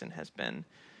this season has been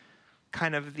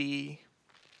kind of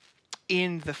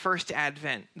in the first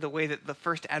Advent, the way that the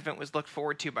first Advent was looked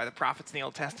forward to by the prophets in the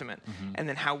Old Testament, and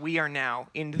then how we are now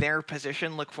in their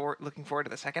position looking forward to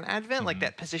the second Advent, like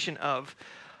that position of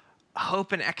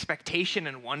hope and expectation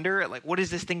and wonder, like what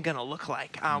is this thing gonna look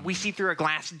like? We see through a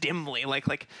glass dimly,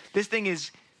 like this thing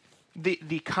is.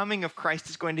 The coming of Christ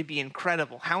is going to be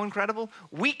incredible. How incredible?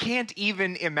 We can't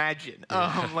even imagine.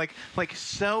 Like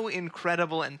so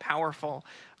incredible and powerful,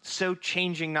 so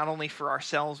changing not only for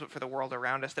ourselves but for the world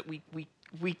around us that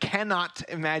we cannot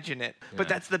imagine it. But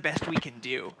that's the best we can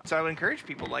do. So I would encourage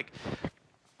people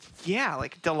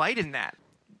delight in that.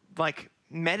 Like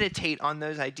meditate on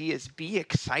those ideas. Be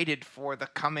excited for the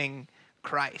coming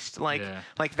Christ. Like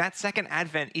that second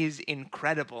Advent is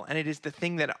incredible, and it is the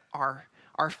thing that our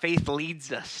faith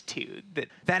leads us to.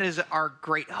 That is our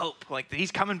great hope, like that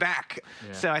he's coming back.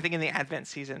 So I think in the Advent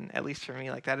season, at least for me,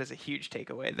 like that is a huge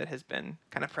takeaway that has been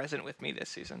kind of present with me this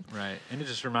season. Right. And it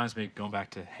just reminds me, going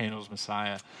back to Handel's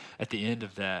Messiah, at the end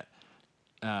of that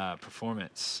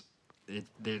performance,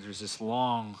 there's this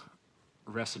long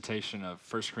recitation of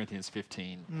 1 Corinthians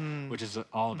 15, which is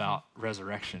all about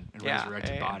resurrection and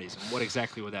resurrected bodies. And what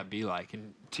exactly would that be like?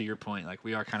 And to your point, like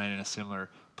we are kind of in a similar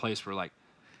place where like,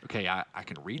 okay, I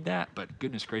can read that, but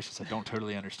goodness gracious, I don't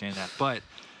totally understand that. But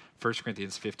 1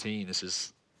 Corinthians 15, this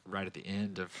is right at the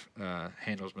end of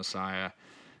Handel's Messiah.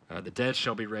 The dead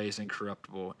shall be raised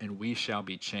incorruptible, and we shall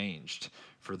be changed.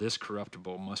 For this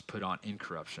corruptible must put on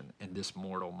incorruption, and this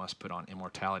mortal must put on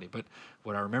immortality. But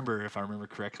what I remember, if I remember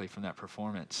correctly from that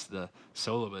performance, the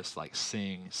soloist like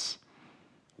sings,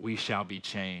 we shall be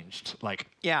changed, like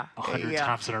 100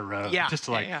 times in a row, just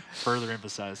to further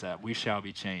emphasize that. We shall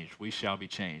be changed. We shall be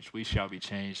changed. We shall be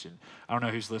changed. And I don't know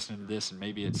who's listening to this, and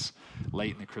maybe it's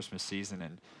late in the Christmas season,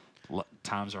 and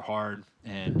times are hard,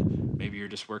 and maybe you're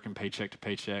just working paycheck to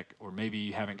paycheck, or maybe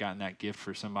you haven't gotten that gift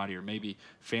for somebody, or maybe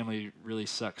family really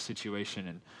sucks situation,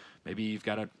 and maybe you've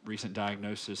got a recent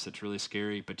diagnosis that's really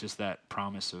scary, but just that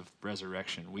promise of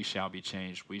resurrection, we shall be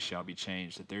changed,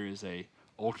 that there is a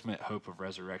ultimate hope of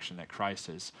resurrection that Christ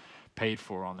has paid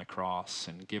for on the cross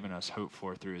and given us hope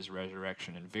for through his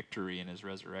resurrection, and victory in his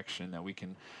resurrection that we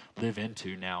can live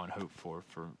into now and hope for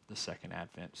the second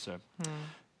advent. So,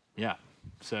 yeah.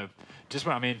 So just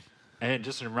what I mean, and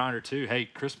just a reminder too, hey,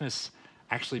 Christmas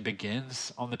actually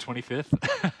begins on the 25th.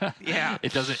 Yeah.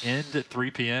 It doesn't end at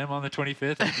 3 p.m. on the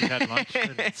 25th if you had lunch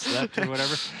and slept or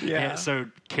whatever. Yeah. And so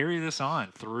carry this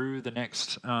on through the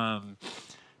next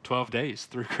 12 days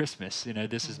through Christmas. You know,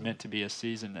 this is meant to be a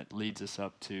season that leads us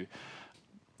up to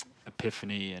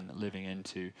Epiphany and living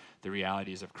into the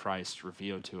realities of Christ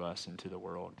revealed to us and to the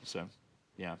world. So,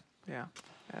 yeah. Yeah.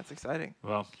 That's exciting.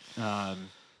 Well, I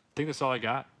think that's all I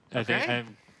got. Okay.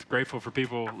 I'm grateful for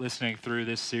people listening through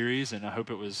this series, and I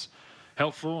hope it was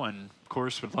helpful. And of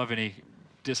course, would love any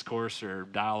discourse or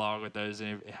dialogue with those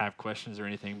and have questions or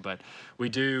anything. But we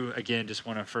do, again, just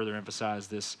want to further emphasize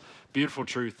this beautiful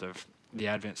truth of the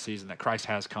Advent season, that Christ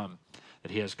has come,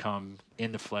 that he has come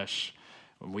in the flesh.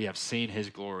 We have seen his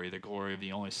glory, the glory of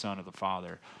the only Son of the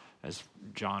Father, as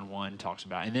John 1 talks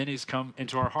about. And then he's come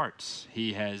into our hearts.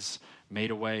 He has made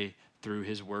a way through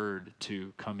his word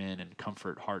to come in and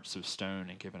comfort hearts of stone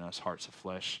and given us hearts of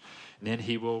flesh. And then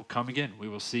he will come again. We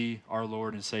will see our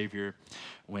Lord and Savior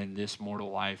when this mortal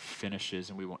life finishes,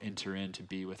 and we will enter in to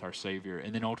be with our Savior.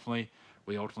 And then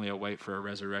we ultimately await for a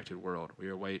resurrected world. We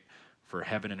await for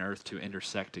heaven and earth to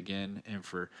intersect again, and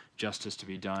for justice to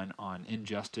be done on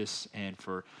injustice, and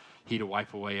for he to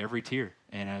wipe away every tear.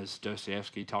 And as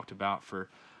Dostoevsky talked about, for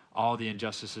all the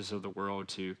injustices of the world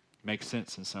to make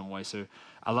sense in some way. So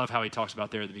I love how he talks about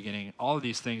there at the beginning, all of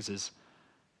these things is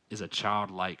a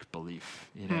childlike belief.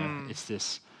 You know, it's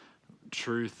this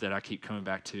truth that I keep coming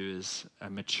back to, is a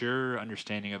mature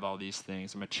understanding of all these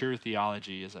things. A mature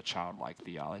theology is a childlike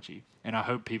theology. And I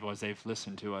hope people, as they've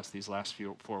listened to us these last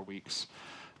 4 weeks,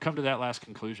 come to that last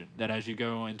conclusion, that as you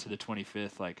go into the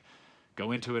 25th, like,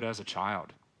 go into it as a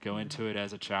child. Go into it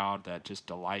as a child that just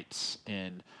delights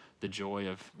in the joy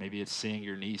of, maybe it's seeing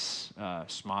your niece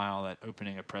smile at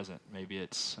opening a present. Maybe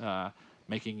it's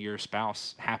making your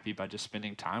spouse happy by just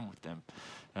spending time with them.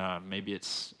 Maybe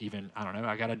it's even, I don't know,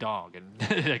 I got a dog,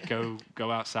 and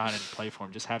go outside and play for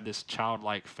him. Just have this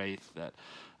childlike faith that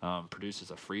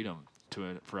produces a freedom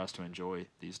for us to enjoy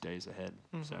these days ahead.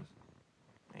 So,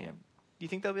 yeah. Do you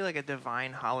think there'll be like a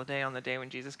divine holiday on the day when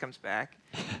Jesus comes back?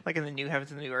 Like in the new heavens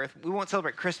and the new earth? We won't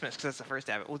celebrate Christmas because that's the first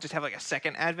Advent. We'll just have like a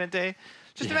second Advent day.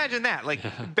 Just imagine that, like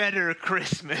better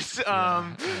Christmas.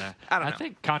 I don't know. I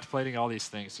think contemplating all these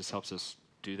things just helps us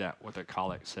do that, what the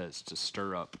collect says, to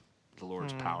stir up the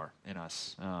Lord's power in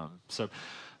us. So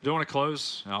I do want to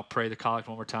close. I'll pray the collect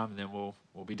one more time, and then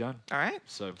we'll be done. All right.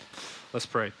 So let's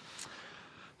pray.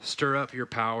 Stir up your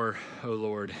power, O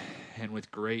Lord, and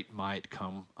with great might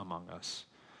come among us,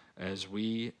 as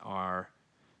we are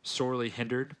sorely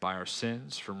hindered by our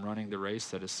sins from running the race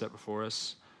that is set before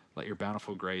us. Let your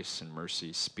bountiful grace and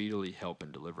mercy speedily help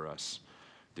and deliver us.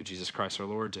 Through Jesus Christ our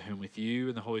Lord, to whom with you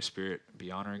and the Holy Spirit be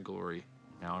honor and glory,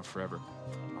 now and forever.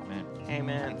 Amen.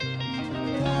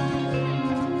 Amen.